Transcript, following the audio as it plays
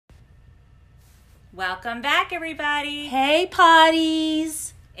Welcome back, everybody. Hey,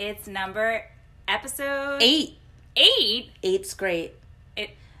 potties. It's episode 8. 8? 8's great.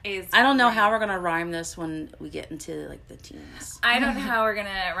 It is. I don't know great. how we're going to rhyme this when we get into, like, the teens. I don't know how we're going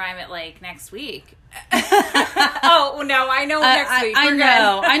to rhyme it, like, next week. Oh, no, I know next week.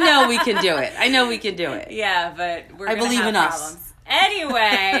 I know we can do it. I know we can do it. Yeah, but we're I going to believe have in problems. us.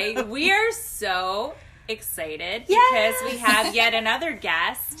 Anyway, we are so excited because we have yet another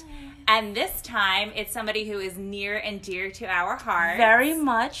guest. And this time, it's somebody who is near and dear to our hearts. Very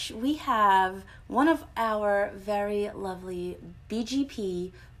much. We have one of our very lovely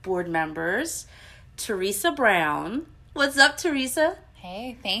BGP board members, Teresa Brown. What's up, Teresa?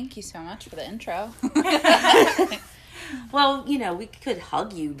 Hey, thank you so much for the intro. Well, you know, we could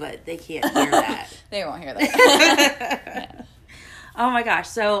hug you, but they can't hear that. They won't hear that. Yeah. Oh my gosh.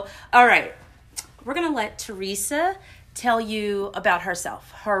 So, all right. We're going to let Teresa tell you about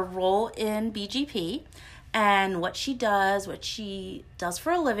herself, her role in BGP, and what she does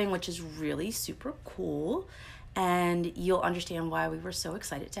for a living, which is really super cool. And you'll understand why we were so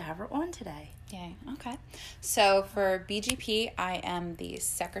excited to have her on today. Yay. Okay. So for BGP, I am the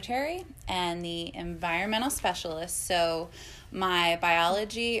secretary and the environmental specialist. So my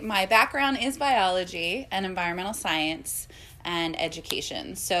background is biology and environmental science and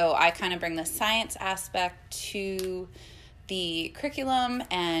education. So I kind of bring the science aspect to the curriculum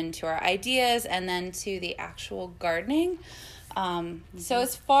and to our ideas and then to the actual gardening. So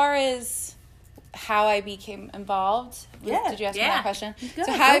as far as how I became involved. Did you ask me that question?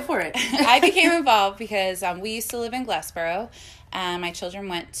 Go for it. I became involved because we used to live in Glassboro, and my children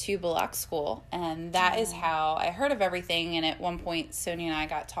went to Bullock School, and that is how I heard of everything. And at one point, Sonia and I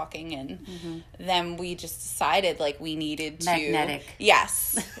got talking, and then we just decided we needed to magnetic.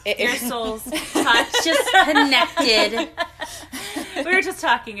 Yes, Your souls touched. Just connected. We were just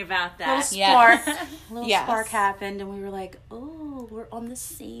talking about that. Little spark happened, and we were like, "Oh, we're on the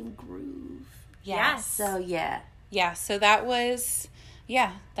same groove." Yes. So so that was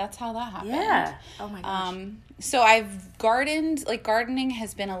that's how that happened. Yeah. Oh my gosh. So I've gardened. Gardening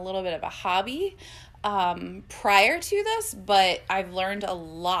has been a little bit of a hobby prior to this, but I've learned a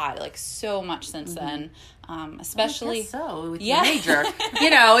lot, so much since then. Especially with your major.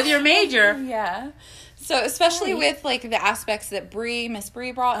 With your major. Yeah. So especially with the aspects that Miss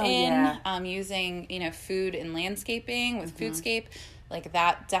Bree brought in, using food and landscaping with Foodscape.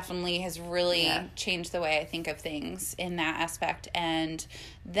 That definitely has really changed the way I think of things in that aspect. And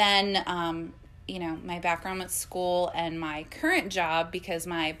then, my background at school and my current job, because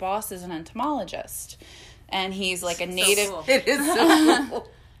my boss is an entomologist. And he's a native... So cool. It is so cool.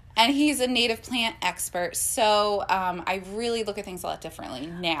 And he's a native plant expert. So I really look at things a lot differently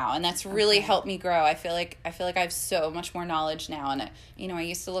now. And that's really helped me grow. I feel like I have so much more knowledge now. And, I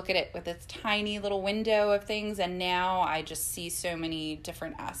used to look at it with this tiny little window of things. And now I just see so many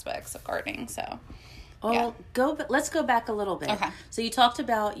different aspects of gardening. So, let's go back a little bit. Okay. So you talked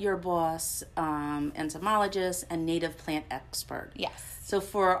about your boss, entomologist, and native plant expert. Yes. So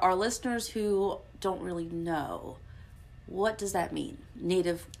for our listeners who don't really know, what does that mean?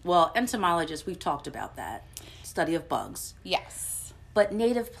 Entomologist, we've talked about that. Study of bugs. Yes. But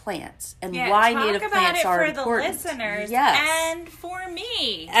native plants and why native plants are important. Talk about it for the listeners and for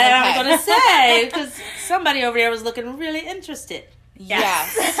me. And I was going to say, because somebody over there was looking really interested.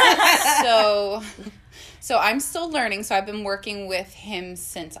 Yes. So I'm still learning. So I've been working with him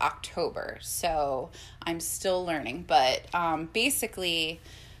since October. So I'm still learning. But basically...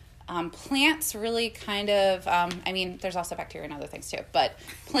 plants really kind of, there's also bacteria and other things too, but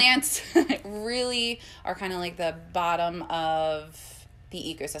plants really are kind of the bottom of the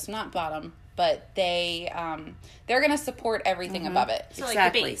ecosystem. Not bottom, but they're going to support everything above it. So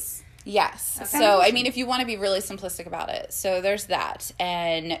exactly. The base. Yes. Okay. So, if you want to be really simplistic about it. So there's that.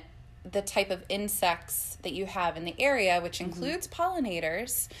 And the type of insects that you have in the area, which includes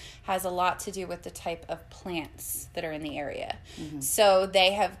pollinators, has a lot to do with the type of plants that are in the area. So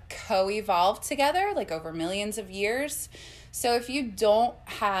they have co-evolved together over millions of years. So if you don't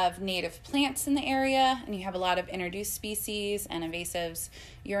have native plants in the area and you have a lot of introduced species and invasives,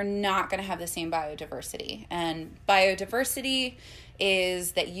 you're not going to have the same biodiversity. And biodiversity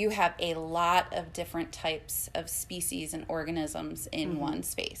is that you have a lot of different types of species and organisms in one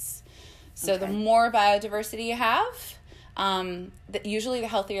space. So the more biodiversity you have, usually the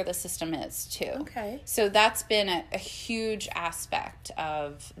healthier the system is too. Okay. So that's been a huge aspect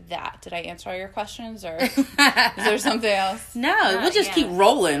of that. Did I answer all your questions, or is there something else? No, we'll just keep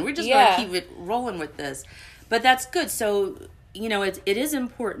rolling. We're just going to keep it rolling with this. But that's good. So, it is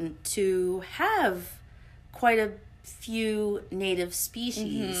important to have quite a few native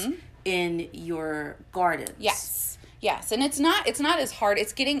species in your gardens. Yes, and it's not as hard.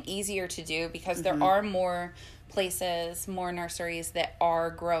 It's getting easier to do because there are more places, more nurseries that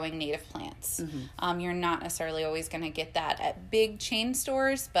are growing native plants. You're not necessarily always going to get that at big chain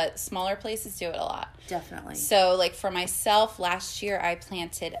stores, but smaller places do it a lot. Definitely. So, like for myself, last year I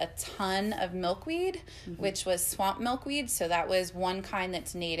planted a ton of milkweed, which was swamp milkweed. So that was one kind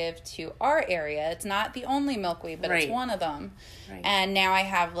that's native to our area. It's not the only milkweed, but it's one of them. Right. And now I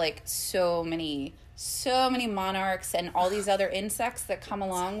have like so many monarchs and all these other insects that come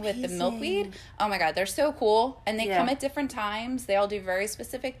along with the milkweed. Oh my God, they're so cool. And they come at different times. They all do very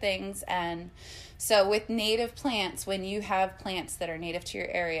specific things. And so with native plants, when you have plants that are native to your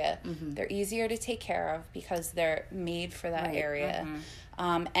area, they're easier to take care of because they're made for that area.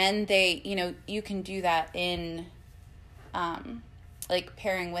 And they, you can do that in like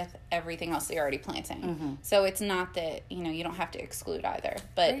pairing with everything else that you're already planting. So it's not that, you don't have to exclude either.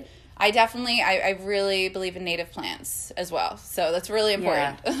 But I really believe in native plants as well. So that's really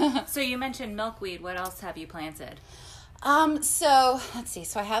important. Yeah. So you mentioned milkweed. What else have you planted? So let's see.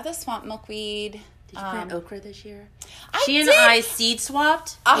 So I have the swamp milkweed. Did you plant okra this year? I seed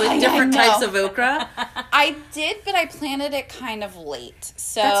swapped with different types of okra. I did, but I planted it kind of late.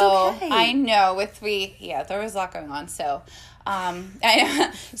 So that's okay. I know there was a lot going on. So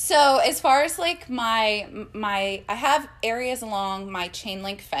so as far as like I have areas along my chain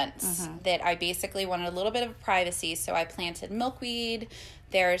link fence that I basically wanted a little bit of privacy, so I planted milkweed.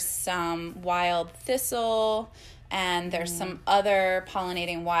 There's some wild thistle, and there's some other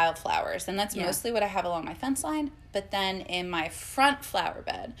pollinating wildflowers, and that's mostly what I have along my fence line. But then in my front flower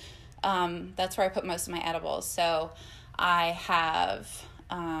bed, that's where I put most of my edibles. So I have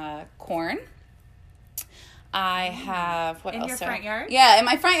corn. I have what else? In your front yard? Yeah, in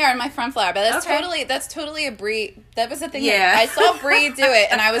my front yard, in my front flower. But that's totally a Bree. That was the thing. Yeah, I saw Bree do it,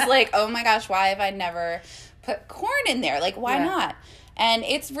 and I was like, oh my gosh, why have I never put corn in there? Like, why not? And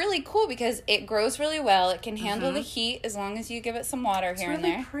it's really cool because it grows really well. It can handle the heat as long as you give it some water here and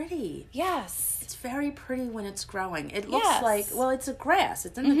there. It's really pretty. Yes. It's very pretty when it's growing. It looks like, it's a grass.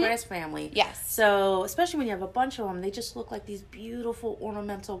 It's in the grass family. Yes. So, especially when you have a bunch of them, they just look like these beautiful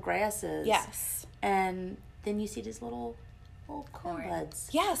ornamental grasses. Yes. And then you see these little corn buds.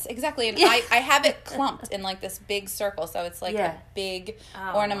 Yes, exactly. And I have it clumped in like this big circle, so it's like a big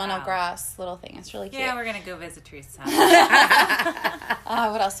ornamental grass little thing. It's really cute. Yeah, we're gonna go visit Teresa's house.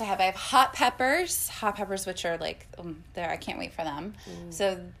 What else do I have? I have hot peppers, which are like there. I can't wait for them.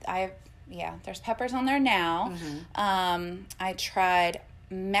 So there's peppers on there now. I tried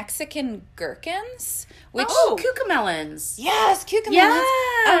Mexican gherkins, which cucamelons. Yes, cucamelons. Yes.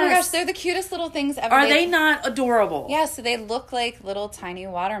 Oh my gosh, they're the cutest little things ever. Are they not adorable? Yeah, so they look like little tiny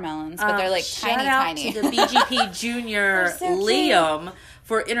watermelons, but they're like tiny. Shout out to the BGP Junior Liam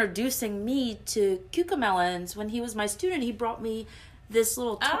for introducing me to cucamelons. When he was my student, he brought me this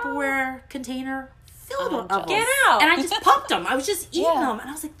little Tupperware container filled of them. Get out! And I just popped them. I was just eating them, and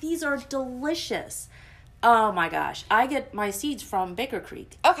I was like, these are delicious. Oh my gosh. I get my seeds from Baker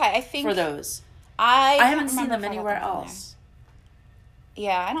Creek. Okay, I think. For those. I haven't seen them anywhere else.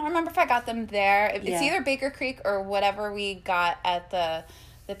 Yeah, I don't remember if I got them there. It's either Baker Creek or whatever we got at the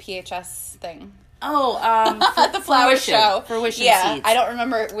PHS thing. The flower show. Fruition seeds. Seeds. I don't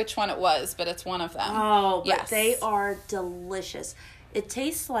remember which one it was, but it's one of them. Oh, but they are delicious. It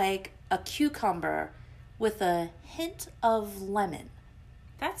tastes like a cucumber with a hint of lemon.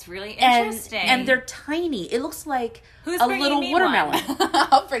 That's really interesting. And they're tiny. It looks like a little watermelon.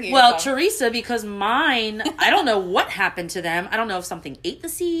 I'll bring you Well, Teresa, because mine, I don't know what happened to them. I don't know if something ate the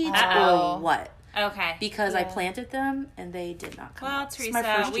seeds or what. Okay. Because I planted them and they did not come up.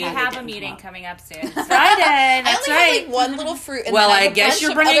 Teresa, we have a meeting coming up soon. So. Friday. That's I only have like one little fruit. And well, then I guess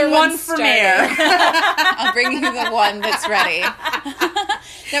you're bringing one for Mare. I'll bring you the one that's ready.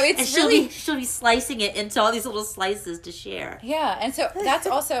 No, it's she'll be slicing it into all these little slices to share. Yeah, and so that's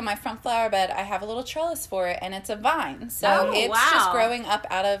also my front flower bed. I have a little trellis for it, and it's a vine. So it's just growing up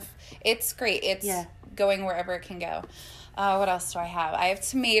out of. It's great. It's going wherever it can go. What else do I have? I have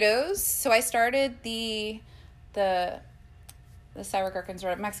tomatoes. So I started the sour gherkins,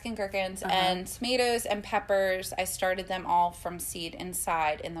 or Mexican gherkins, and tomatoes and peppers. I started them all from seed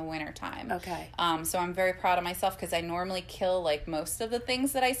inside in the wintertime. Okay. So I'm very proud of myself because I normally kill like most of the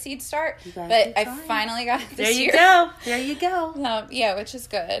things that I seed start, but I finally got it this year. There you go. Yeah, which is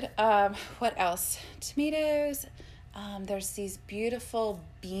good. What else? Tomatoes. There's these beautiful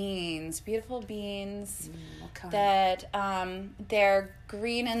beans that they're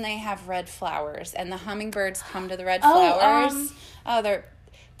green and they have red flowers, and the hummingbirds come to the red flowers. They're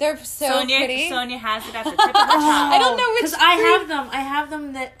They're so pretty. Sonia has it at the tip of her tongue. I don't know which. Because I have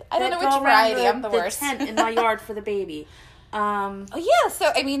them that I don't know go which around variety. I'm the worst. tent in my yard for the baby. Oh yeah,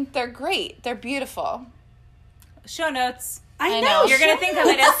 so I mean, they're great. They're beautiful. Show notes. I know. You're going to think of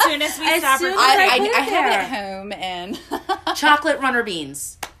it as soon as we stop soon recording. as I have it at home, and chocolate runner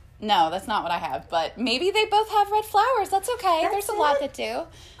beans. no, that's not what I have. But maybe they both have red flowers. That's okay. There's a lot that do.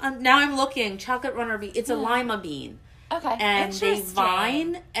 Now I'm looking. Chocolate runner bean. It's a lima bean. Okay. And they Interesting.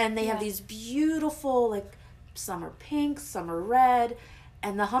 vine, and they have these beautiful, like, some are pink, some are red.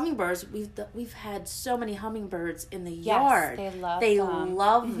 And the hummingbirds, we've had so many hummingbirds in the yard. They love They them.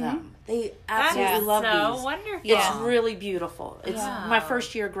 love them. They That absolutely is love so these. wonderful. It's Yeah. really beautiful. It's Yeah. my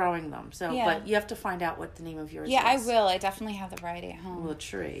first year growing them. So, Yeah. but you have to find out what the name of yours Yeah, I is. will. I definitely have the variety at home. We'll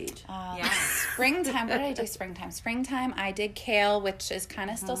trade. Yeah. Springtime. What did I do springtime? Springtime, I did kale, which is kind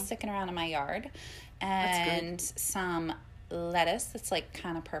of still sticking around in my yard. And some lettuce that's like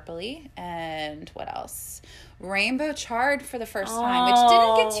kind of purpley. And what else? Rainbow chard for the first time, which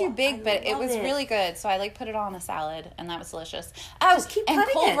didn't get too big, but it love was it. really good. So I like put it on a salad, and that was delicious. Oh, Just keep and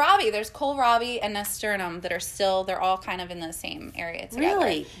cutting it. kohlrabi. There's kohlrabi and nasturtium that are still, they're all kind of in the same area together.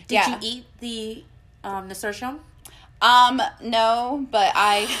 Really? Did Yeah. you eat the nasturtium? No, but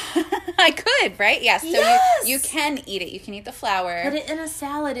I I could, right? Yes. So Yes! you can eat it. You can eat the flour. Put it in a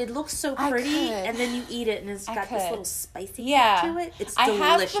salad. It looks so I pretty. could. And then you eat it, and it's I got this could. little spicy Yeah. kick to it. It's I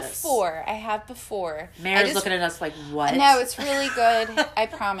delicious. have before. Mary's looking at us like, what? No, it's really good. I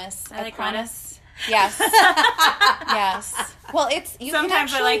promise. I like promise. Yes. Yes. Well, it's you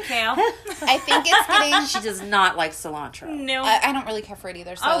Sometimes can I actually, like kale. I think it's getting. She does not like cilantro. No. I don't really care for it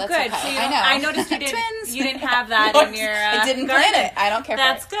either, so Oh, that's good. okay. So you I don't- know. I noticed you didn't. Twins. You didn't have that in your. I didn't garden. plant it. I don't care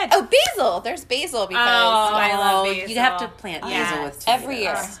That's for it. good. Oh, basil. There's basil because I love Oh, basil. you have to plant Yes. basil with every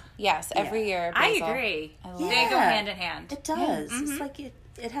year. tomatoes. Yes, every year. I Basil. agree. I love They it. go hand in hand. It does. It's like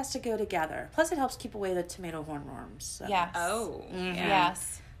it has to go together. Plus, it helps keep away the tomato hornworms. So. Yes. Oh. Yeah.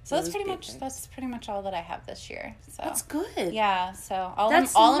 Yes. So Those that's pretty big much things. all that I have this year. So That's good. yeah. So all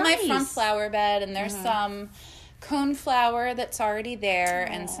That's all in my nice. front flower bed, and there's some cone flower that's already there,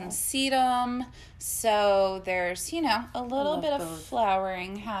 and some sedum. So there's a little love bit of both.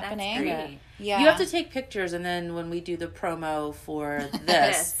 flowering happening. great. Yeah. You have to take pictures, and then when we do the promo for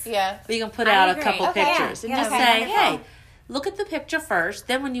this, Yeah. we can put I out agree. a couple Okay, pictures yeah. and just Okay, say, wonderful. hey, look at the picture first.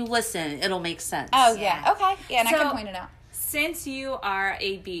 Then when you listen, it'll make sense. Oh yeah. Okay. Yeah, and I So- can point it out. Since you are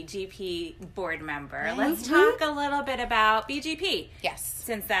a BGP board member, let's talk a little bit about BGP. Yes.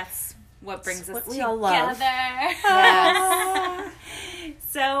 Since that's what brings us what we together. all love. Yes.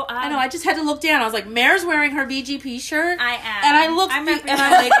 So I know. I just had to look down. I was like, Mare's wearing her BGP shirt. I am. And I looked I'm and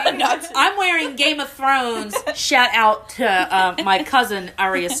I'm representing- like, I'm wearing Game of Thrones. Shout out to my cousin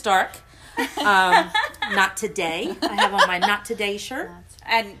Arya Stark. Not today. I have on my Not Today shirt.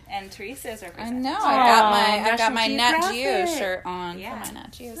 and Teresa's I representing. know. Aw, I've got my National Nat Geo Geographic. shirt on Yeah. for my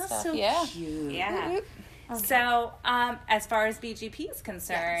Nat Geo That's stuff. so Yeah. cute. Yeah. So, as far as BGP is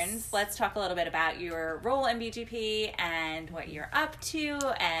concerned, let's talk a little bit about your role in BGP and what you're up to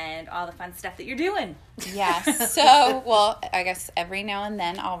and all the fun stuff that you're doing. Yes. So, well, I guess every now and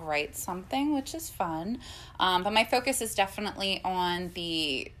then I'll write something, which is fun. But my focus is definitely on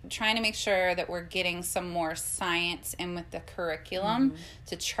trying to make sure that we're getting some more science in with the curriculum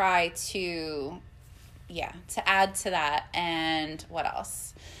to try to add to that. And what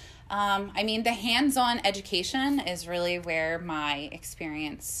else? I mean, the hands-on education is really where my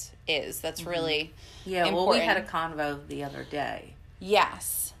experience is. That's really Yeah, important. well, we had a convo the other day.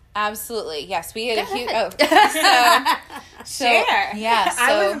 Yes, absolutely. Yes, we had a huge. Oh, so Share. Yeah, so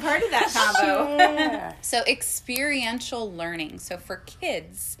I wasn't part of that combo. Yeah. so experiential learning. So for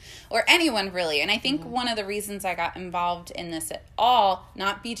kids or anyone really, and I think one of the reasons I got involved in this at all,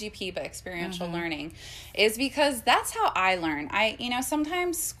 not BGP but experiential learning, is because that's how I learn.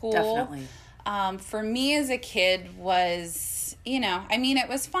 Sometimes school. Definitely. For me as a kid was, I mean, it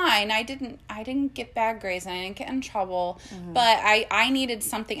was fine. I didn't get bad grades and I didn't get in trouble, but I needed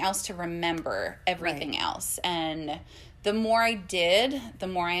something else to remember everything else. And the more I did, the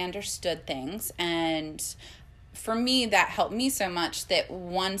more I understood things. And for me, that helped me so much that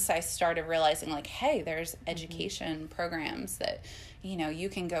once I started realizing like, hey, there's education programs that, you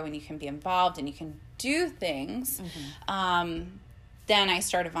can go and you can be involved and you can do things. Then I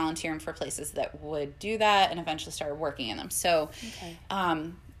started volunteering for places that would do that and eventually started working in them. So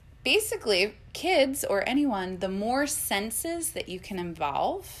basically, kids or anyone, the more senses that you can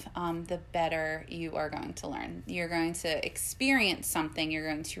involve, the better you are going to learn. You're going to experience something. You're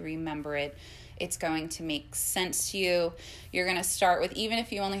going to remember it. It's going to make sense to you. You're going to start with, even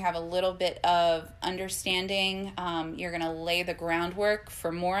if you only have a little bit of understanding, you're going to lay the groundwork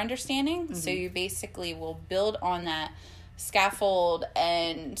for more understanding. Mm-hmm. So you basically will build on that scaffold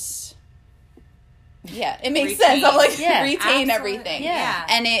and... Yeah, it makes sense. I'm like, retain absolutely. Everything. Yeah.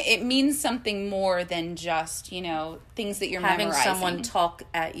 And it means something more than just, things that you're having memorizing. Someone talk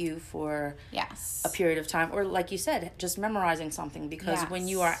at you for yes. a period of time. Or like you said, just memorizing something. Because yes. when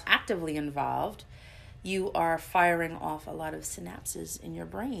you are actively involved, you are firing off a lot of synapses in your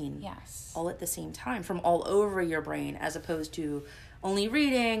brain. Yes. All at the same time, from all over your brain, as opposed to only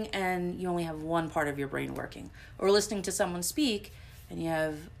reading and you only have one part of your brain working. Or listening to someone speak and you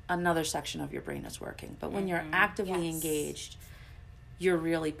have another section of your brain that's working. But when you're actively yes. engaged, you're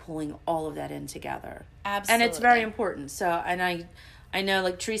really pulling all of that in together. Absolutely. And it's very important. So, and I know,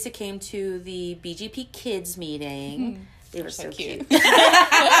 like, Teresa came to the BGP Kids meeting. They were so cute.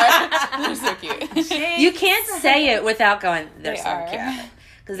 They're so cute. You can't say it without going, they're They so are. cute.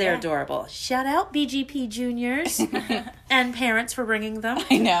 Because they're adorable. Shout out BGP juniors and parents for bringing them.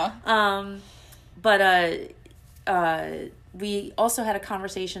 I know. But we also had a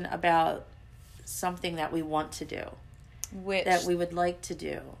conversation about something that we want to do. Which? That we would like to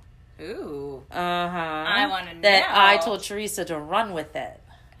do. Ooh. I want to know. That I told Teresa to run with it.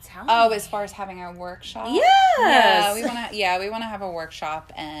 As far as having a workshop? Yes. Yeah, we want to have a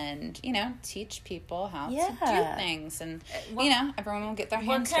workshop and, teach people how to do things. And, everyone will get their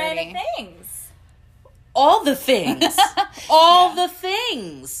hands dirty. What kind of things? All the things. All the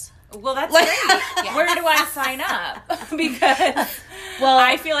things. Well, that's great. Yeah. Where do I sign up? Because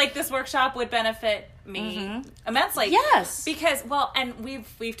I feel like this workshop would benefit me immensely. Yes. Because, and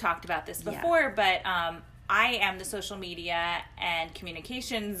we've talked about this before, but I am the social media and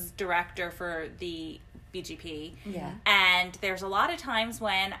communications director for the BGP. Yeah. And there's a lot of times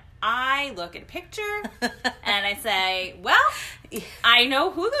when I look at a picture and I say, well, I know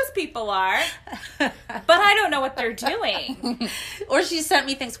who those people are, but I don't know what they're doing. Or she sent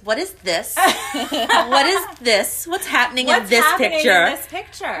me things, what is this? What is this? What's happening in this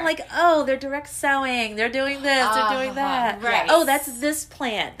picture? I'm like, oh, they're direct sewing. They're doing this. They're doing that. Right. Oh, that's this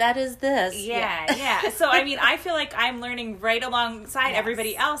plant. That is this. Yeah. So, I feel like I'm learning right alongside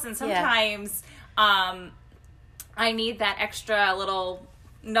everybody else. And sometimes I need that extra little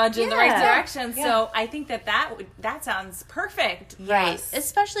nudge in the right direction. Yeah. So I think that sounds perfect. Right. Yes.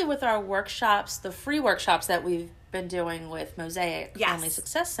 Especially with our workshops, the free workshops that we've been doing with Mosaic Family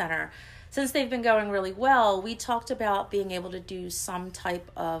Success Center. Since they've been going really well, we talked about being able to do some type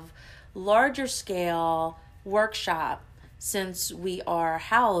of larger scale workshop since we are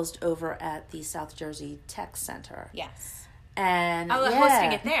housed over at the South Jersey Tech Center. Yes. And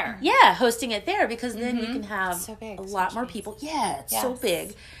hosting it there. Yeah, hosting it there because then you can have a lot more people. Yeah, it's so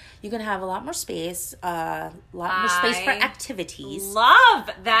big. You can have a lot more space, a lot more space for activities. Love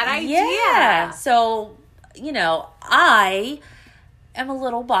that idea. Yeah. So, I am a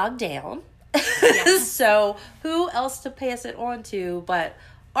little bogged down. Yes. So, who else to pass it on to but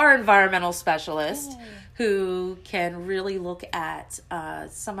our environmental specialist who can really look at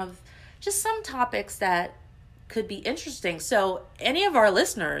some topics that could be interesting. So any of our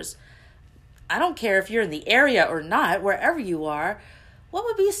listeners, I don't care if you're in the area or not, wherever you are, what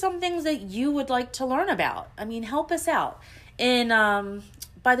would be some things that you would like to learn about? Help us out. And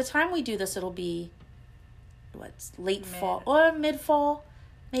by the time we do this, it'll be fall or mid-fall,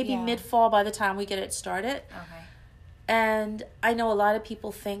 maybe mid-fall by the time we get it started. Okay. And I know a lot of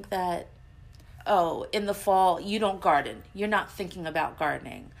people think that, in the fall, you don't garden. You're not thinking about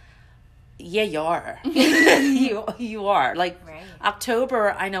gardening. Yeah, you are. you are. Like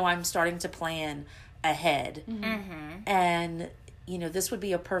October, I know I'm starting to plan ahead. Mm-hmm. And, this would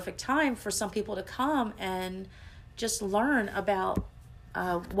be a perfect time for some people to come and just learn about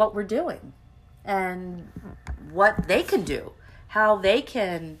what we're doing and what they can do, how they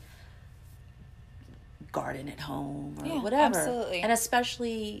can garden at home or whatever. Absolutely. And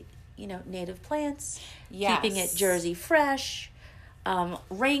especially, native plants, keeping it Jersey fresh.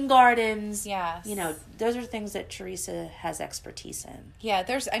 Rain gardens. Yes. Those are things that Teresa has expertise in. Yeah,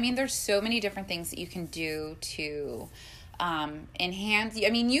 there's so many different things that you can do to enhance.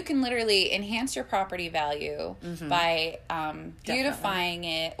 You can literally enhance your property value by beautifying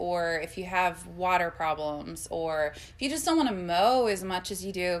it, or if you have water problems, or if you just don't want to mow as much as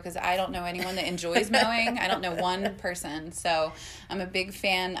you do, because I don't know anyone that enjoys mowing. I don't know one person. So I'm a big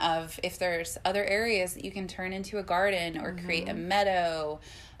fan of if there's other areas that you can turn into a garden or create a meadow,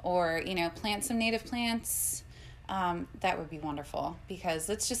 or, plant some native plants. That would be wonderful because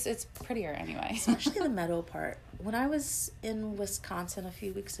it's prettier anyway. Especially the meadow part. When I was in Wisconsin a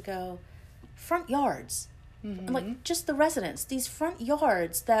few weeks ago, front yards, like just the residents, these front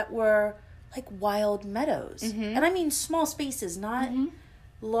yards that were like wild meadows. And I mean small spaces, not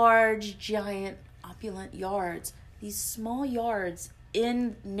large, giant, opulent yards. These small yards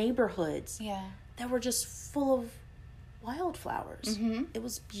in neighborhoods that were just full of wildflowers. It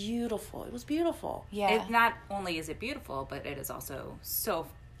was beautiful. It was beautiful. Yeah. Not only is it beautiful, but it is also so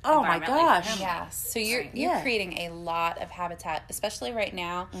Oh my gosh. friendly. Yes. So you're creating a lot of habitat, especially right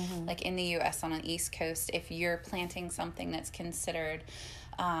now, like in the U.S. on the East Coast. If you're planting something that's considered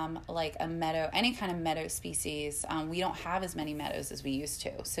like a meadow, any kind of meadow species, we don't have as many meadows as we used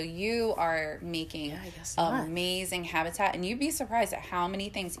to. So you are making amazing habitat, and you'd be surprised at how many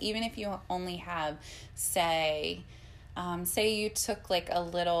things, even if you only have, say you took like a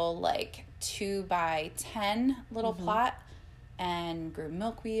little like 2x10 little plot and grew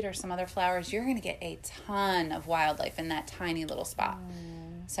milkweed or some other flowers, you're going to get a ton of wildlife in that tiny little spot.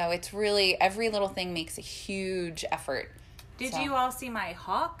 So it's really, every little thing makes a huge effort. Did you all see my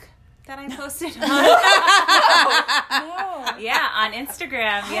hawk that I posted on? No. Yeah, on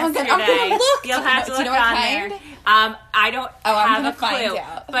Instagram I'm yesterday. gonna look. You'll have to Do you look know what on kind? there. I don't I'm have gonna a clue, find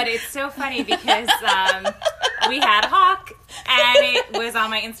out. but it's so funny because we had a hawk, and it was on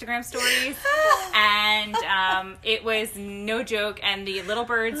my Instagram stories, and it was no joke. And the little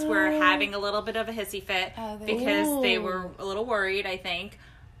birds were having a little bit of a hissy fit because they were a little worried, I think.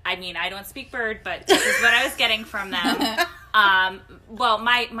 I mean, I don't speak bird, but this is what I was getting from them. Well,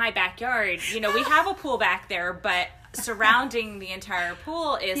 my backyard, we have a pool back there, but surrounding the entire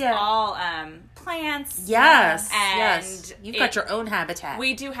pool is all plants. Yes, and yes. You've got your own habitat.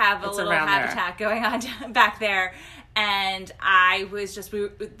 We do have a little habitat going on back there. And I was just,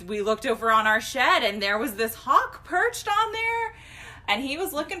 we looked over on our shed, and there was this hawk perched on there. And he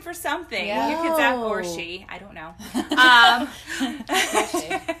was looking for something. Yeah. You could say, or she, I don't know.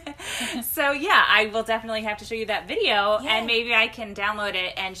 So yeah, I will definitely have to show you that video, and maybe I can download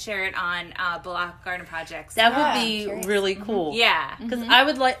it and share it on Block Garden Projects. That would be really cool. Yeah, because I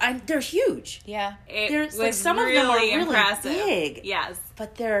would like. They're huge. Yeah, it was some of them are really impressive. Big. Yes,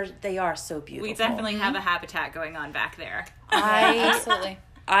 but they are so beautiful. We definitely have a habitat going on back there. absolutely.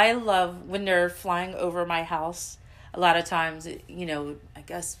 I love when they're flying over my house. A lot of times, I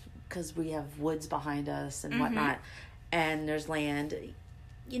guess because we have woods behind us and whatnot, and there's land,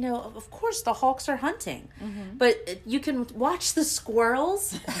 of course the hawks are hunting. But you can watch the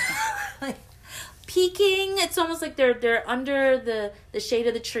squirrels like peeking. It's almost like they're under the shade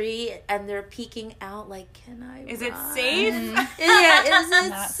of the tree and they're peeking out like, can I Is run? it safe? Yeah, is it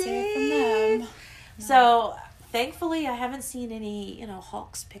Not safe? from them. No. So thankfully, I haven't seen any,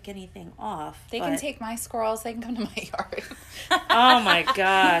 hawks pick anything off. They can take my squirrels. They can come to my yard. Oh my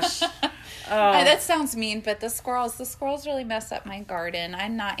gosh! That sounds mean, but the squirrels really mess up my garden.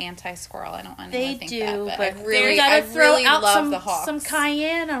 I'm not anti-squirrel. I don't want anyone to think that, but I really, you gotta throw out love the hawks. some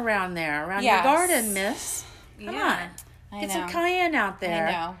cayenne around your garden, miss. Come on, get some cayenne out there.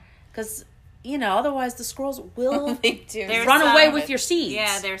 I know, because otherwise the squirrels will they do run away with your seeds.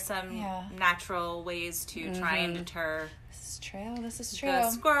 Yeah, there's some natural ways to try and deter. This is true.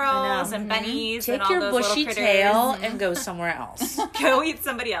 The squirrels and bunnies Take and all your those bushy little tail and go somewhere else. Go eat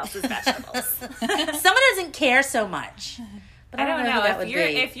somebody else's vegetables. Someone doesn't care so much. But I don't know who that would be.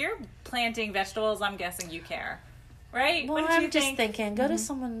 If you're planting vegetables, I'm guessing you care, right? Well, Wouldn't you I'm just think? thinking, go to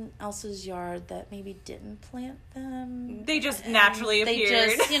someone else's yard that maybe didn't plant them. They just naturally They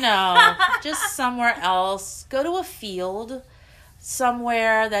appeared. just, just somewhere else. Go to a field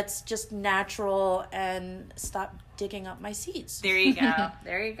somewhere that's just natural and stop digging up my seeds. There you go.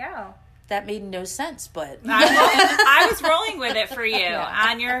 There you go. That made no sense, but I was rolling with it for you.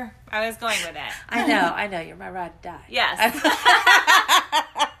 I was going with it. I know. You're my ride or die. Yes.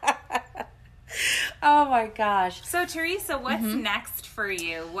 Oh my gosh. So Teresa, what's next for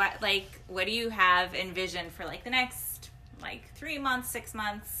you? What do you have envisioned for the next 3 months, 6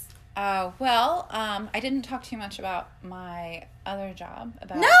 months? Well, I didn't talk too much about my other job.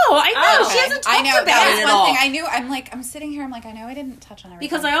 No, I know. She hasn't talked about it at all. One thing I knew. I'm sitting here. I know I didn't touch on everything.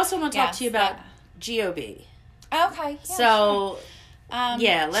 Because I also want to talk to you about GOB. Okay. Yeah, so,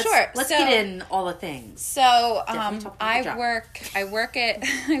 sure. Let's get in all the things. So, I work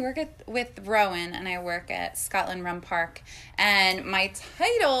with Rowan, and I work at Scotland Rum Park, and my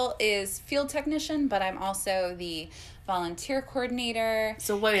title is field technician, but I'm also the volunteer coordinator.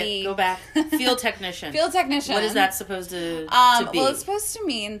 So wait, go back. Field technician. Field technician. What is that supposed to be? Well, it's supposed to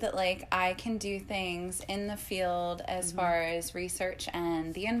mean that, like, I can do things in the field as far as research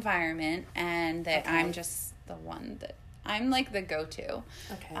and the environment, and that I'm just the one that I'm like the go-to.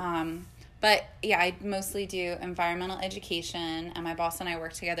 Okay. But yeah, I mostly do environmental education, and my boss and I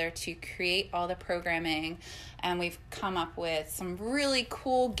work together to create all the programming, and we've come up with some really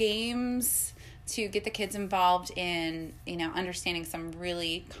cool games to get the kids involved in, understanding some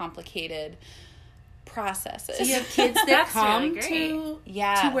really complicated processes. So you have kids that come really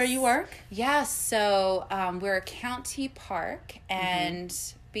to where you work? Yes. So we're a county park, and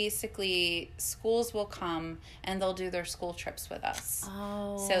basically schools will come and they'll do their school trips with us.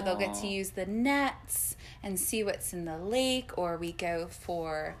 Oh. So they'll get to use the nets and see what's in the lake, or we go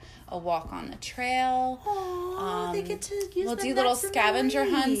for a walk on the trail. Oh, they get to use We'll the do little nets in the scavenger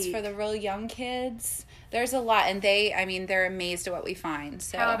hunts lake. for the real young kids. There's a lot, and they're amazed at what we find.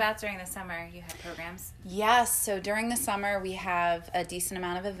 So How about during the summer? You have programs? yes, so during the summer we have a decent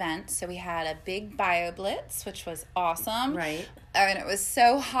amount of events. So we had a big bio blitz, which was awesome. Right. And it was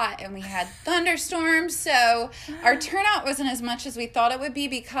so hot, and we had thunderstorms, so our turnout wasn't as much as we thought it would be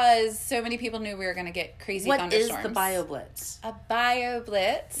because so many people knew we were going to get crazy thunderstorms. What is the bio blitz? A bio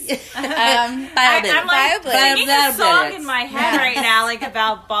blitz. I'm like singing a song blitz. in my head right now, like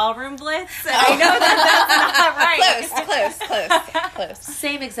about ballroom blitz. And I know that's not right. Close.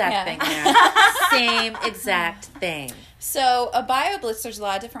 Same exact thing there. Same exact thing. So a bio blitz, there's a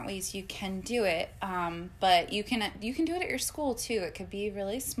lot of different ways you can do it, but you can do it at your school too. It could be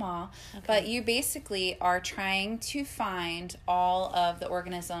really small, but you basically are trying to find all of the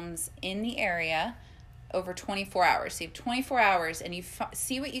organisms in the area over 24 hours. So you have 24 hours, and you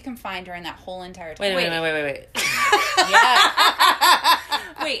see what you can find during that whole entire time. Wait. Yeah.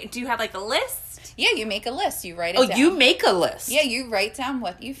 Wait, do you have like a list? Yeah, you make a list. You write it down. Oh, you make a list. Yeah, you write down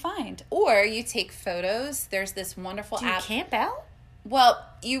what you find. Or you take photos. There's this wonderful Do you app. camp out? Well,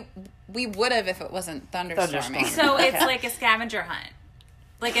 we would have if it wasn't thunderstorming. So it's like a scavenger hunt.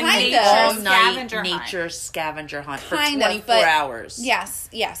 Like a Kind nature of. All scavenger night hunt. nature scavenger hunt for Kind 24 of, but hours. Yes.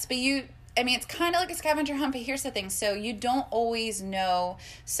 But it's kind of like a scavenger hunt, but here's the thing. So you don't always know.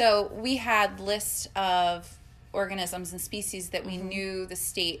 So we had lists of organisms and species that we knew the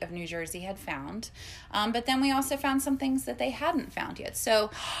state of New Jersey had found. But then we also found some things that they hadn't found yet.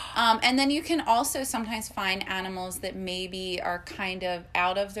 So, and then you can also sometimes find animals that maybe are kind of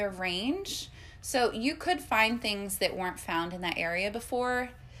out of their range. So you could find things that weren't found in that area before.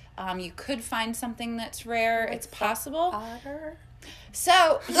 You could find something that's rare. It's possible. Otter? So,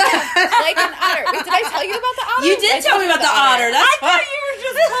 like an otter. Wait, did I tell you about the otter? You did tell me about the otter. That's I thought you were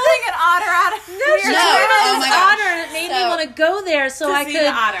just pulling an otter out of Oh my gosh. otter, and it made me want to go there so I see could.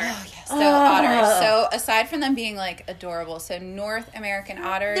 the otter. Oh, yes. So otters. So aside from them being like adorable, so North American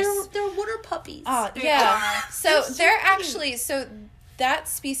otters. They're water puppies. Yeah. So so they're cute. actually that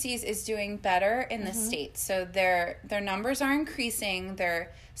species is doing better in the States. So their numbers are increasing.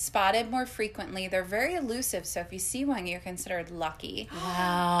 They're spotted more frequently. They're very elusive. So if you see one, you're considered lucky.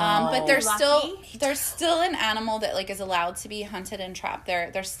 Wow. But they're Lucky? still an animal that like is allowed to be hunted and trapped.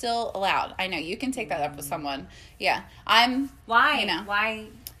 They're still allowed. I know you can take that up with someone. Yeah, Why? Why?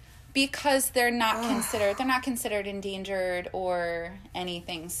 because they're not considered endangered or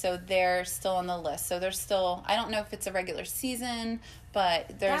anything. So they're still on the list. So they're still. I don't know if it's a regular season,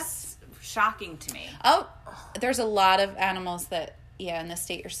 but That's shocking to me. there's a lot of animals that in the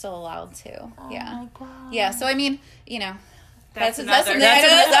state you're still allowed to. Oh Yeah. my God. Yeah. So I mean, That's something- another- I know,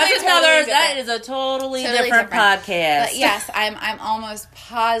 That's totally another. different. That is a totally Totally different different. podcast. But yes, I'm almost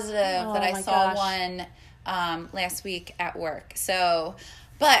positive that I my saw gosh. one last week at work. So,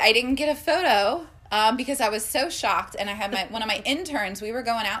 but I didn't get a photo because I was so shocked, and I had one of my interns. We were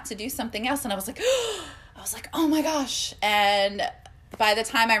going out to do something else, and I was like, oh my gosh! And by the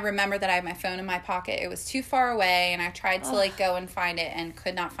time I remembered that I had my phone in my pocket, it was too far away, and I tried to go and find it and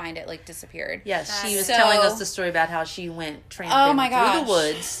could not find it. Like disappeared. Yes, she was So- telling us the story about how she went tramping Oh my through gosh. the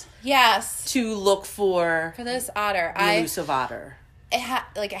woods Yes, to look for for this otter, the elusive otter. it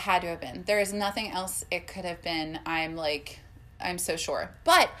had to have been. There is nothing else it could have been. I'm so sure.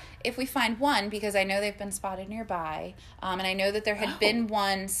 But if we find one, because I know they've been spotted nearby, and I know that there had been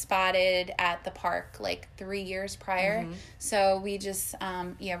one spotted at the park like 3 years prior. So we just,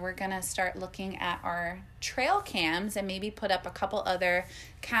 we're going to start looking at our trail cams and maybe put up a couple other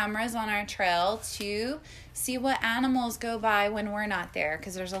cameras on our trail to see what animals go by when we're not there.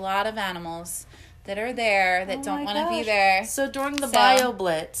 Because there's a lot of animals that are there that don't want to be there. So during the bio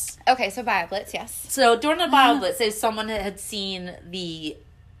blitz, Okay, so BioBlitz, yes. so during the bio blitz, if someone had seen the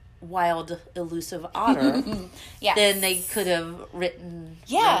wild, elusive otter, Yes. then they could have written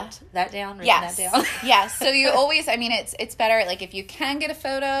that down. Yes. So you always, I mean, it's better. Like if you can get a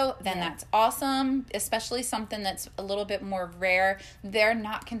photo, then that's awesome. Especially something that's a little bit more rare. They're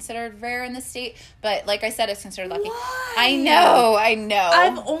not considered rare in the state, but like I said, it's considered lucky. Why? I know.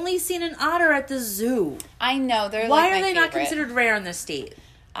 I've only seen an otter at the zoo. I know. They're Why like are my they not favorite. considered rare in this state?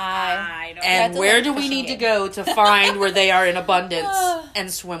 I don't And know. where do we need to go to find where they are in abundance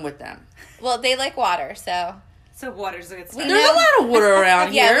and swim with them? Well, they like water, so. So water's a good start. There's a lot of water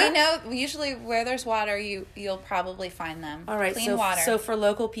around here. Yeah, we know. Usually, where there's water, you'll probably find them. All right, Clean water. So for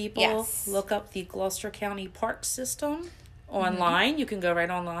local people, Yes. look up the Gloucester County Park System online. You can go right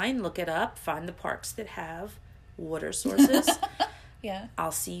online, look it up, find the parks that have water sources. Yeah.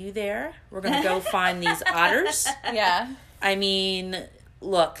 I'll see you there. We're going to go find these otters. Yeah. I mean,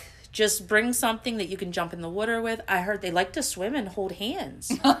 look, just bring something that you can jump in the water with. I heard they like to swim and hold hands.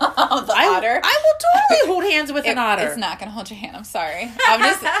 The otter. I will totally hold hands with an otter. It's not gonna hold your hand. I'm sorry.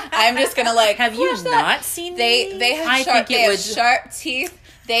 I'm just gonna like. Have you not seen me? They have I sharp. think They it have would. sharp teeth.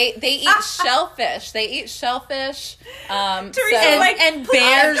 They eat shellfish. They eat shellfish. Teresa, So, like, And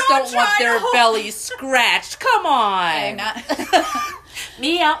bears don't don't want try to their hold- bellies scratched. Come on. I'm not.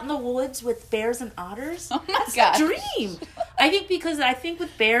 Me out in the woods with bears and otters? Oh my That's God. a dream. I think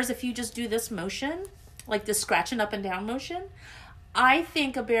with bears, if you just do this motion, like the scratching up and down motion, I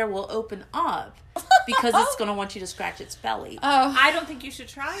think a bear will open up because it's going to want you to scratch its belly. Oh, I don't think you should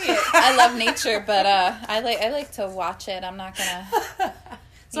try it. I love nature, but I like to watch it. I'm not gonna.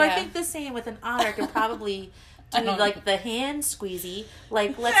 So I yeah. think the same with an otter could probably do don't- like the hand squeezy,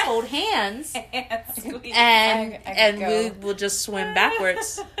 like let's hold hands. And squeeze. And I could go. we will just swim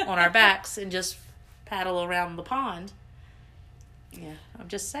backwards on our backs and just paddle around the pond. Yeah, I'm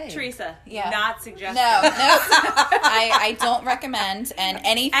just saying. Teresa, Yeah. not suggested. No, I don't recommend. And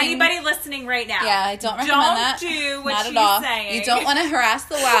anything. Anybody listening right now? Yeah, I don't recommend don't that. do what Not she's at all. saying. You don't want to harass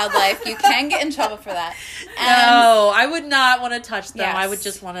the wildlife. You can get in trouble for that. And No, I would not want to touch them. Yes. I would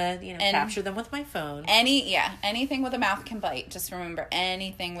just want to, And- capture them with my phone. anything with a mouth can bite. Just remember,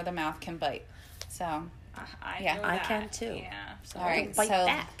 anything with a mouth can bite. So, Yeah. know I that. can too. Yeah. So All I right, can bite so-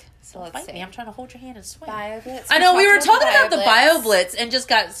 back. so Don't let's bite me. see. I'm trying to hold your hand and swim. BioBlitz. I know we were talked talking about the BioBlitz. BioBlitz and just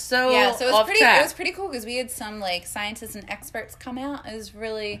got so Yeah, so it was off pretty. track. It was pretty cool because we had some like scientists and experts come out. It was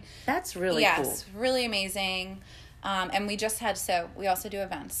really That's really yes, really amazing. And we just had we also do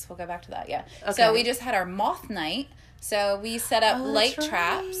events. We'll go back to that. Yeah. Okay. So we just had our moth night. So we set up Oh, that's light right.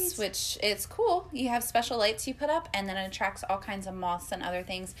 traps, which it's cool. You have special lights you put up, and then it attracts all kinds of moths and other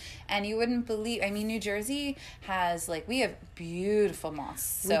things. And you wouldn't believe. I mean, New Jersey has we have beautiful moths.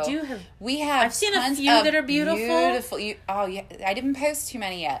 So We do have. We have. I've seen a tons few of that are beautiful. Beautiful. Yeah. I didn't post too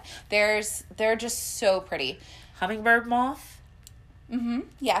many yet. They're just so pretty. Hummingbird moth. Mm-hmm.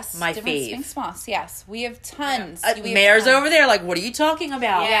 Yes. My different fave. Sphinx moths. Yes. We have tons. We have Mayor's tons. over there. Like, what are you talking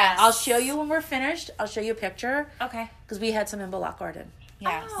about? Yes. I'll show you when we're finished. I'll show you a picture Okay. because we had some in Bullock Garden.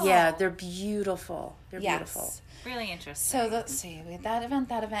 Yes. Oh. Yeah, they're beautiful. They're Yes. beautiful. Really interesting. So let's see. We had that event,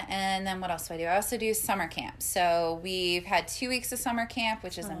 and then what else do? I also do summer camp. So we've had 2 weeks of summer camp,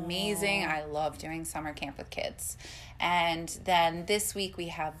 which is amazing. I love doing summer camp with kids. And then this week we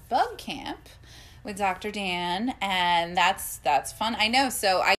have bug camp with Dr. Dan, and that's fun. I know.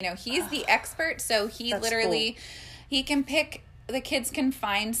 So I know he's the expert. So he That's literally he can pick. The kids can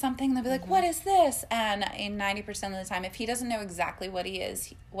find something. They'll be like, "What is this?" And in 90% of the time, if he doesn't know exactly what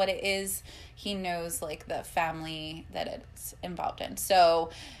it is, he knows like the family that it's involved in. So,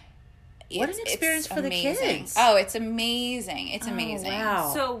 What an experience for the amazing. kids. Oh, it's amazing! It's amazing.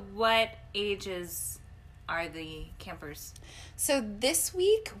 Wow. So what ages are the campers? So this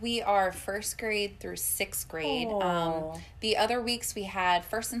week we are first grade through sixth grade. Oh. The other weeks we had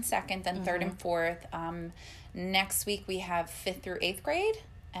first and second, then third and fourth. Next week we have fifth through eighth grade,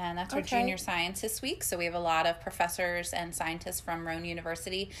 and that's our Okay. junior science this week. So we have a lot of professors and scientists from Roan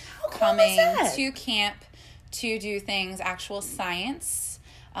University How cool coming is that? to camp to do things, actual science.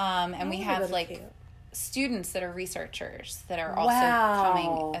 And we Oh, have that's like cute. students that are researchers that are also Wow.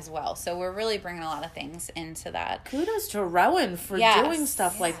 coming as well. So we're really bringing a lot of things into that. Kudos to Rowan for Yes. doing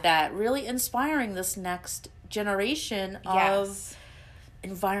stuff like that. Really inspiring this next generation of Yes.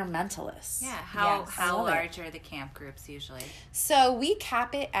 environmentalists. Yeah. How Yes. how I love it. large are the camp groups usually? So we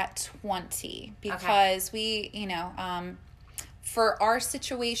cap it at 20 because for our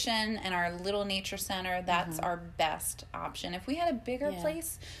situation and our little nature center, that's our best option. If we had a bigger Yeah.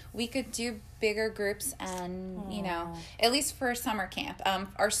 place, we could do bigger groups and, at least for summer camp.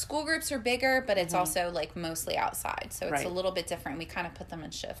 Our school groups are bigger, but it's also like mostly outside. So it's Right. a little bit different. We kind of put them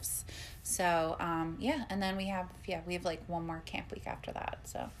in shifts. So, and then we have like one more camp week after that.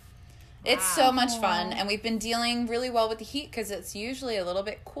 So It's so much fun, and we've been dealing really well with the heat because it's usually a little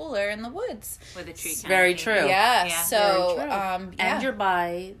bit cooler in the woods. With a tree. Very true. Yeah. Yeah. So, Very true. And you're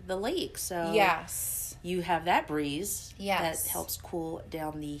by the lake, so you have that breeze that helps cool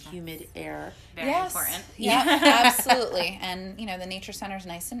down the humid air. Very important. Yeah, absolutely. And, the nature center is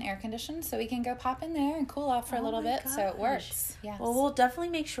nice and air conditioned, so we can go pop in there and cool off for a little bit, so it works. Yes. Well, we'll definitely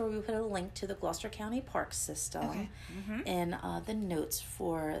make sure we put a link to the Gloucester County Park System in the notes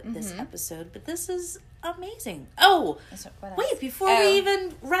for this episode. But this is amazing. Oh, wait, before we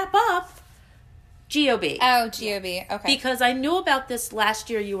even wrap up, GOB. Oh, GOB. Okay. Because I knew about this last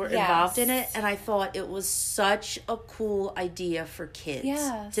year, you were involved in it, and I thought it was such a cool idea for kids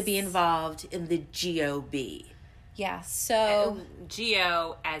to be involved in the GOB. Yeah, so...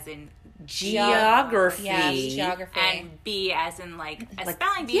 Geo as in... Geography. Yes, geography. And B as in like a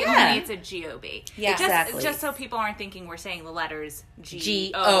spelling bee, only it's a GOB. Yeah, exactly. Just so people aren't thinking we're saying the letters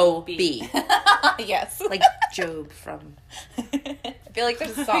G-O-B. Yes. Like Job from... I feel like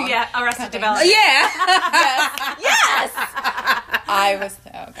there's a song. Yeah, Arrested Development. Yeah. Yes. I was...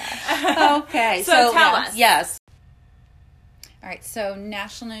 Oh, gosh. Okay. So tell us. Yes. All right, so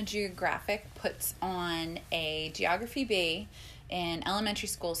National Geographic puts on a Geography Bee in elementary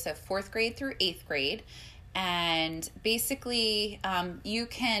school, so 4th grade through 8th grade. And basically,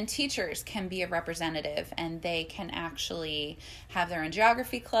 teachers can be a representative, and they can actually have their own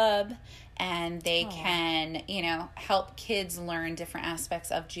geography club, and they can, help kids learn different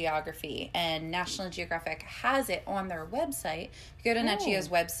aspects of geography. And National Geographic has it on their website. If you go to Nat Geo's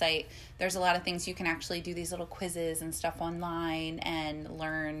website, there's a lot of things you can actually do, these little quizzes and stuff online, and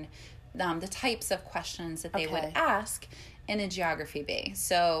learn the types of questions that they would ask in a geography bee.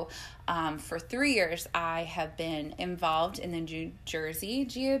 So for 3 years, I have been involved in the New Jersey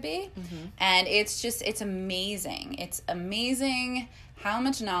GOB, and it's amazing. It's amazing how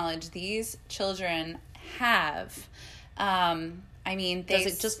much knowledge these children have. Does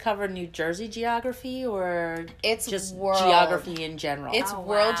it just cover New Jersey geography, or it's just world geography in general? It's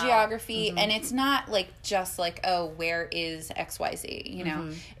world geography, and it's not just where is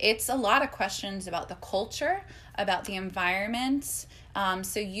XYZ? It's a lot of questions about the culture, about the environment.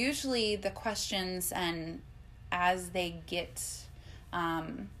 So usually the questions, and as they get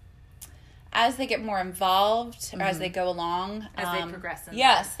more involved, or as they go along, as they progress in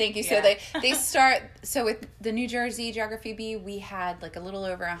thank you. So they start, so with the New Jersey Geography Bee, we had a little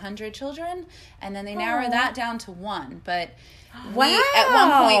over 100 children, and then they narrow that down to 1, but at one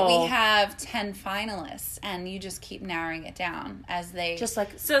point we have 10 finalists, and you just keep narrowing it down as they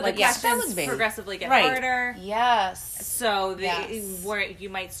the questions progressively get harder. Yes. So where you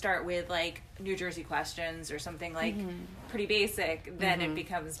might start with New Jersey questions or something pretty basic, then it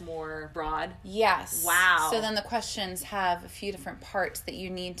becomes more broad. Yes. Wow. So then the questions have a few different parts that you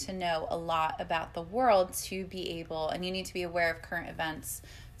need to know a lot about the world to be able, and you need to be aware of current events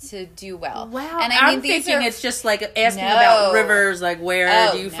to do well. Wow. And I'm thinking it's just asking about rivers,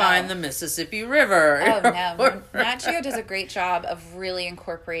 where do you find the Mississippi River? Oh, no. Nat Geo does a great job of really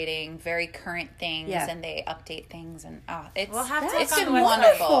incorporating very current things, and they update things, and it's been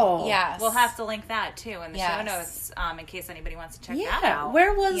wonderful. Yes. We'll have to link that too in the show notes in case anybody wants to check that out.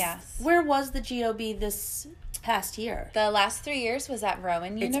 Where was the GOB this past year? The last 3 years was at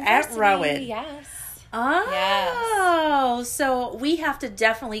Rowan University. It's at Rowan. Yes. Oh, so we have to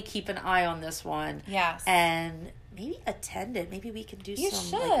definitely keep an eye on this one. Yes. And maybe attend it. Maybe we can do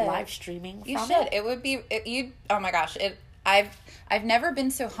some live streaming from it. It would be, oh my gosh, I've never been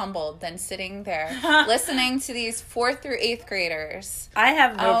so humbled than sitting there listening to these 4th through 8th graders. I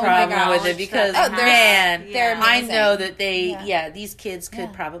have no problem with it because, they're amazing. I know that these kids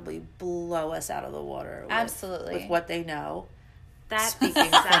could probably blow us out of the water. Absolutely. With what they know. Speaking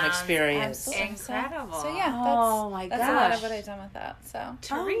from experience. Incredible. So yeah, that's a lot of what I've done with that. So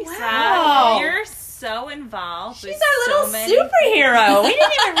Teresa, you're so involved. She's our little superhero. We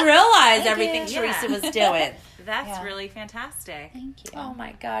didn't even realize everything Teresa was doing. That's really fantastic. Thank you. Oh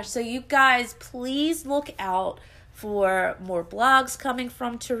my gosh. So you guys, please look out for more blogs coming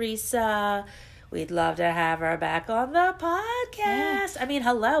from Teresa. We'd love to have her back on the podcast. Yeah. I mean,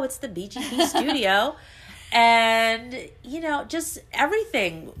 hello, it's the BGP studio. And, just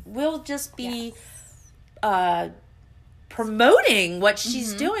everything. We'll just be promoting what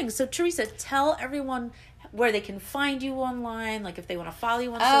she's doing. So, Teresa, tell everyone where they can find you online, like if they want to follow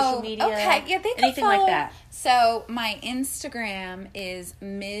you on social media. Okay. Yeah, they can anything like that. So my Instagram is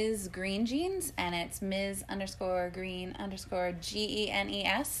Ms. Green Jeans, and it's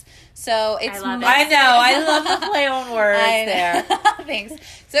Ms_Green_Genes. So it's I love it. I know. I love the play on words there. Thanks.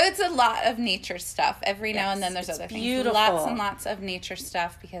 So it's a lot of nature stuff. Every now and then there's other things. Beautiful. Lots and lots of nature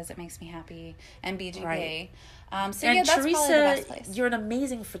stuff because it makes me happy. And BGP. Right. So And yeah, that's Teresa, probably the best place. you're an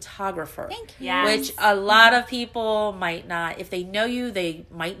amazing photographer. Thank you. Yes. Which a lot of people might not, if they know you, they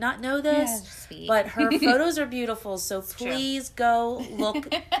might not know this. Yeah, sweet. But her photos are beautiful. So please go look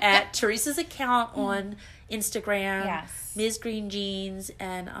at Teresa's account on Instagram, Yes. Ms. Green Jeans,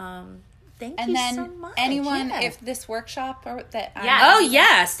 and thank And you then so much. anyone, Yeah. if this workshop or that, Yeah. Oh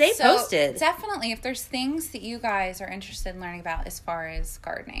yeah, stay so posted. definitely, if there's things that you guys are interested in learning about as far as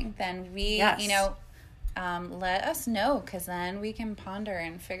gardening, then we, Yes. let us know, because then we can ponder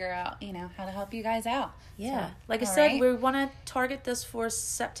and figure out, how to help you guys out. Yeah. So, Like I all said, right. we want to target this for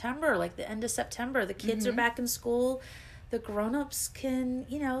September, like the end of September. The kids are back in school. The grown-ups can,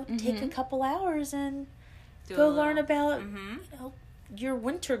 take a couple hours and Do go a learn little- about, your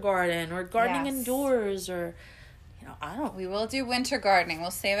winter garden or gardening Yes. indoors or, I don't. We will do winter gardening.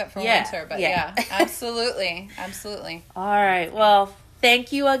 We'll save it for Yeah, winter, but yeah. yeah, absolutely. Absolutely. All right. Well,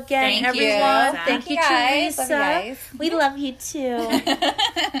 thank you again, Thank you. everyone. Thank Thank you, guys. Teresa. Love you guys. We love you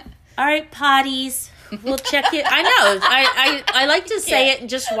too. All right, potties. We'll check it. I know. I like to say it and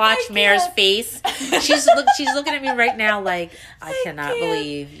just watch Mare's face. She's looking at me right now like, I cannot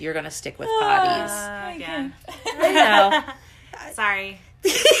believe you're gonna stick with potties. Again. I know. Sorry.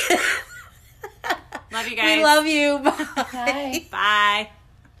 Love you guys. We love you. Bye. Bye.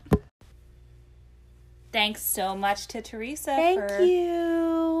 Thanks so much to Teresa Thank for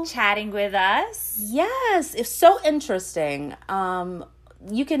you. chatting with us. Yes, it's so interesting.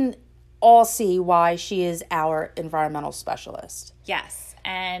 You can all see why she is our environmental specialist. Yes,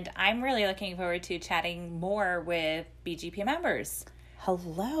 and I'm really looking forward to chatting more with BGP members.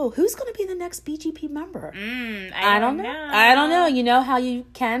 Hello, who's going to be the next BGP member? I don't know. I don't know. You know how you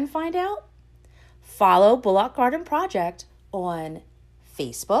can find out? Follow Bullock Garden Project on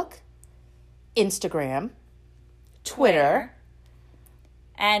Facebook, Instagram, Twitter.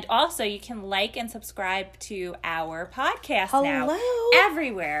 And also, you can like and subscribe to our podcast now. Hello.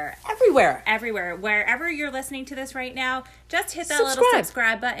 Everywhere. Everywhere. Wherever you're listening to this right now, just hit that little Subscribe.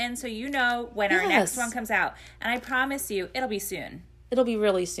 subscribe button so you know when our Yes. next one comes out. And I promise you, it'll be soon. It'll be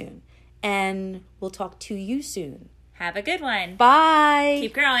really soon. And we'll talk to you soon. Have a good one. Bye.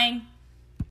 Keep growing.